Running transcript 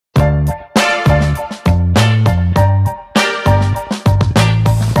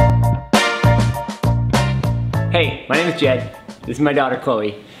my name is Jed. This is my daughter,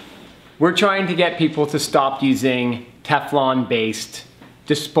 Chloe. We're trying to get people to stop using Teflon-based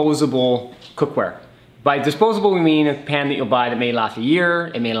disposable cookware. By disposable, we mean a pan that you'll buy that may last a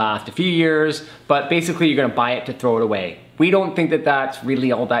year, it may last a few years, but basically you're gonna buy it to throw it away. We don't think that that's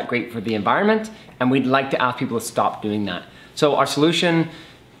really all that great for the environment, and we'd like to ask people to stop doing that. So our solution,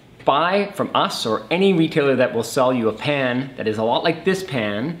 buy from us or any retailer that will sell you a pan that is a lot like this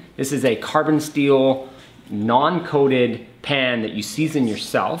pan. This is a carbon steel, non-coated pan that you season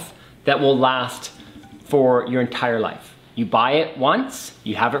yourself that will last for your entire life. You buy it once,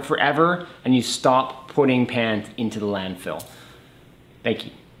 you have it forever, and you stop putting pans into the landfill. Thank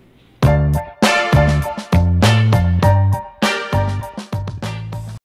you.